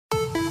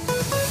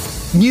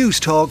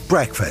Newstalk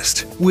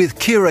Breakfast with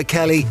Ciara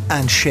Kelly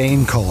and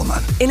Shane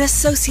Coleman. In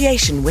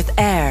association with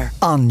AIR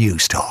On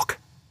Newstalk.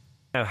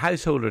 Now,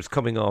 householders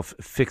coming off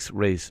fixed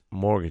rate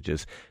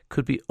mortgages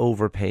could be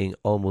overpaying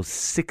almost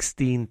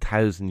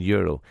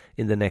 €16,000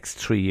 in the next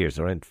 3 years,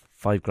 around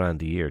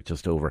 $5,000 a year,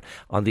 just over,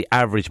 on the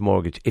average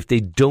mortgage if they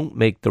don't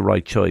make the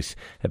right choice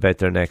about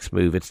their next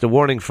move. It's the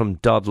warning from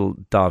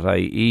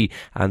Doddl.ie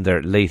and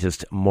their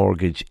latest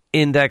mortgage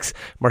index.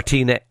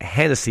 Martina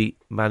Hennessy,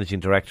 Managing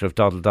Director of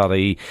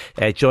Doddl.ie,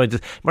 joined us.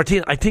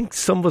 Martina, I think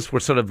some of us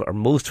were or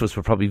most of us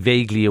were probably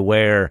vaguely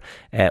aware,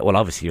 well,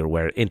 obviously you're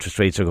aware interest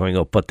rates are going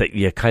up, but that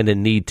you kind of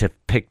need to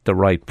pick the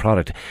right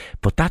product.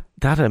 But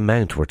that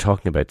amount we're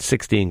talking about,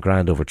 16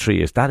 grand over 3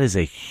 years, that is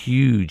a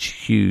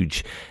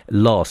huge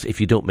loss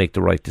if you don't make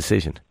the right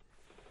decision.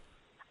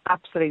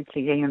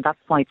 Absolutely, and that's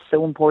why it's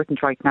so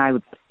important right now.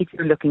 If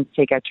you're looking to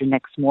take out your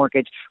next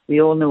mortgage,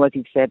 we all know, as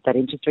you've said, that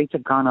interest rates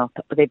have gone up,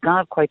 but they've gone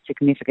up quite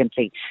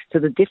significantly. So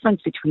the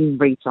difference between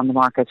rates on the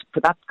market,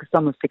 for that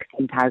sum of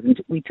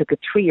 16,000, we took a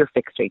 3-year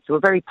fixed rate, so a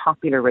very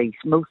popular rate.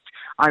 Most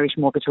Irish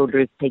mortgage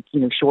holders take,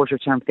 shorter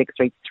term fixed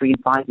rates. 3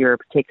 and 5 year are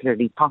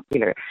particularly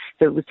popular.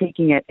 So it was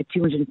taking a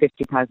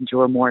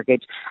 €250,000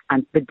 mortgage,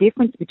 and the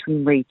difference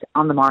between rates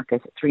on the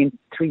market,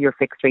 3-year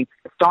fixed rates,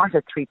 start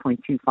at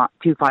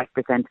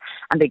 3.25%,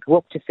 and they go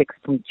up to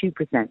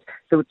 6.2%.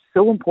 So it's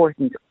so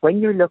important when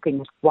you're looking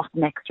at what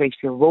next rate,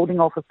 if you're rolling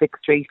off a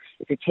fixed rate,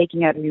 if you're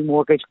taking out a new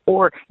mortgage,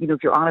 or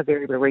if you're on a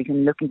variable rate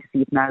and looking to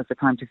see if now's the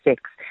time to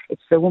fix,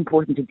 it's so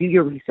important to do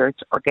your research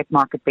or get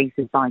market-based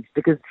advice,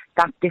 because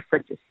that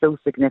difference is so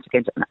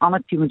significant. And on a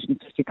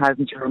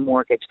 €250,000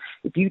 mortgage,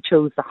 if you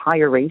chose the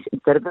higher rate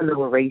instead of the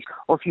lower rate,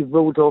 or if you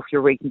rolled off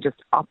your rate and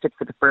just opted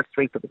for the first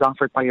rate that was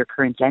offered by your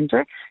current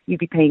lender, you'd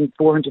be paying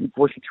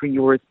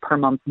 €443 per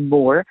month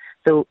more.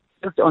 So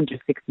just under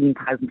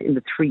 16,000 in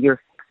the 3-year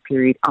fixed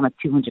period on a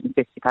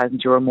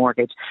 €250,000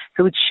 mortgage.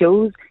 So it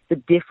shows the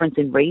difference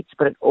in rates,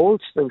 but it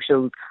also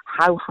shows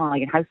how high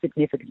and how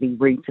significantly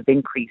rates have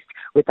increased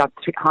with that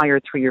higher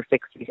 3-year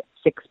fixed rate,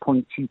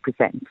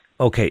 6.2%.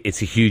 Okay,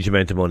 it's a huge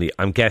amount of money.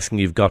 I'm guessing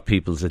you've got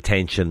people's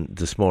attention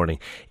this morning.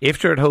 If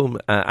they're at home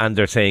and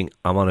they're saying,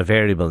 I'm on a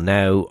variable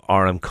now,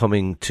 or I'm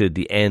coming to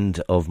the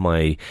end of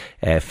my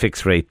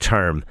fixed rate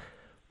term,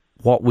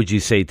 what would you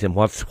say to them?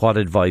 What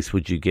advice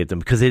would you give them?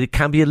 Because it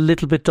can be a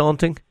little bit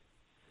daunting.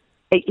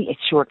 It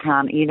sure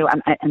can,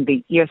 and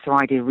the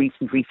ESRI did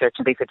recent research,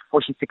 and they said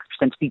 46%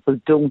 of people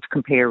don't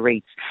compare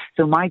rates.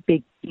 So my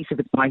big piece of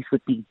advice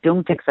would be,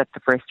 don't accept the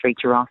first rate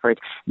you're offered.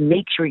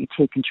 Make sure you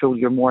take control of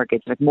your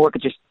mortgage. Like,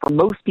 mortgages, for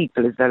most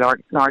people, is their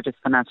largest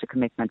financial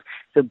commitment.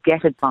 So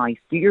get advice,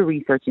 do your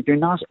research. If you're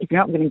not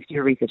willing to do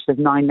your research, there's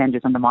 9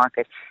 lenders on the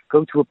market.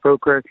 Go to a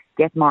broker,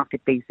 get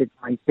market-based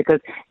advice, because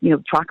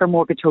tracker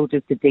mortgage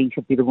holders to date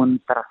have been the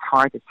ones that are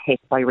hardest hit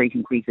by rate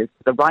increases.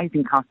 The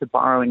rising cost of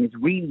borrowing is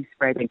really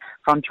spreading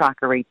from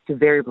tracker rates to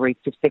variable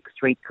rates to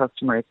fixed rate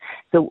customers.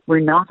 So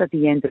we're not at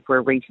the end of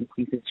where rate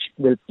increases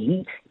will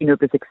be. There's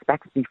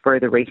expected to be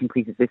further rate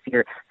increases this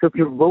year. So if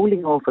you're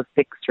rolling off a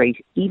fixed rate,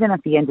 even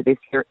at the end of this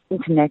year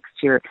into next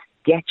year,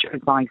 get your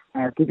advice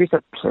now. Give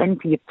yourself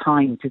plenty of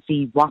time to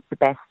see what the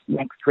best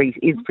next rate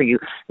is for you.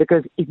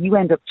 Because if you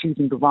end up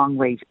choosing the wrong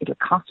rate, it'll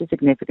cost you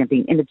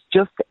significantly, and it's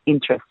just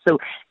interest. So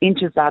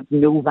interest adds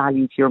no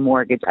value to your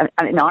mortgage. And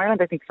in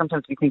Ireland, I think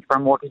sometimes we think of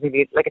our mortgage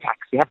like a tax.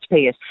 You have to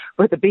pay it.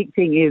 But the big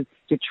thing is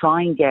to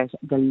try and get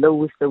the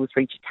lowest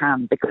rate you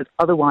can, because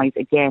otherwise,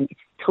 again, it's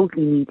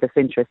totally needless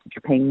interest if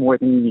you're paying more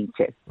than you need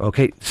to.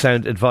 Okay,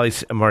 sound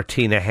advice.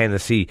 Martina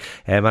Hennessy,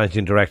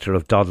 Managing Director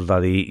of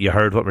Doddl.ie. You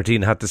heard what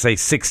Martina had to say.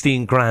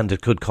 16 grand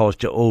it could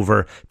cost you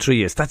over 3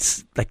 years.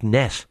 That's like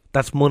net.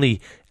 That's money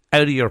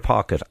out of your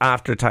pocket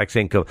after tax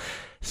income.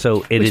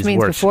 So it Which is means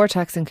worth. Before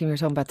tax income, you're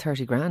talking about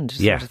 30 grand.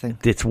 Yeah, sort of thing.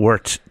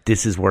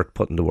 This is worth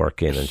putting the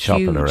work in and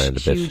shopping around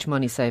a bit. Huge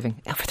money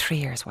saving over 3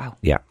 years. Wow.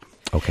 Yeah.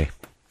 Okay.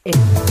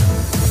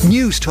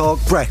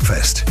 Newstalk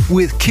Breakfast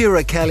with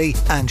Ciara Kelly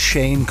and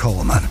Shane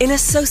Coleman. In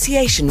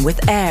association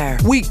with AIR.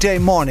 Weekday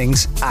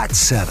mornings at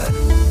 7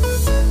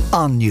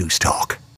 on Newstalk.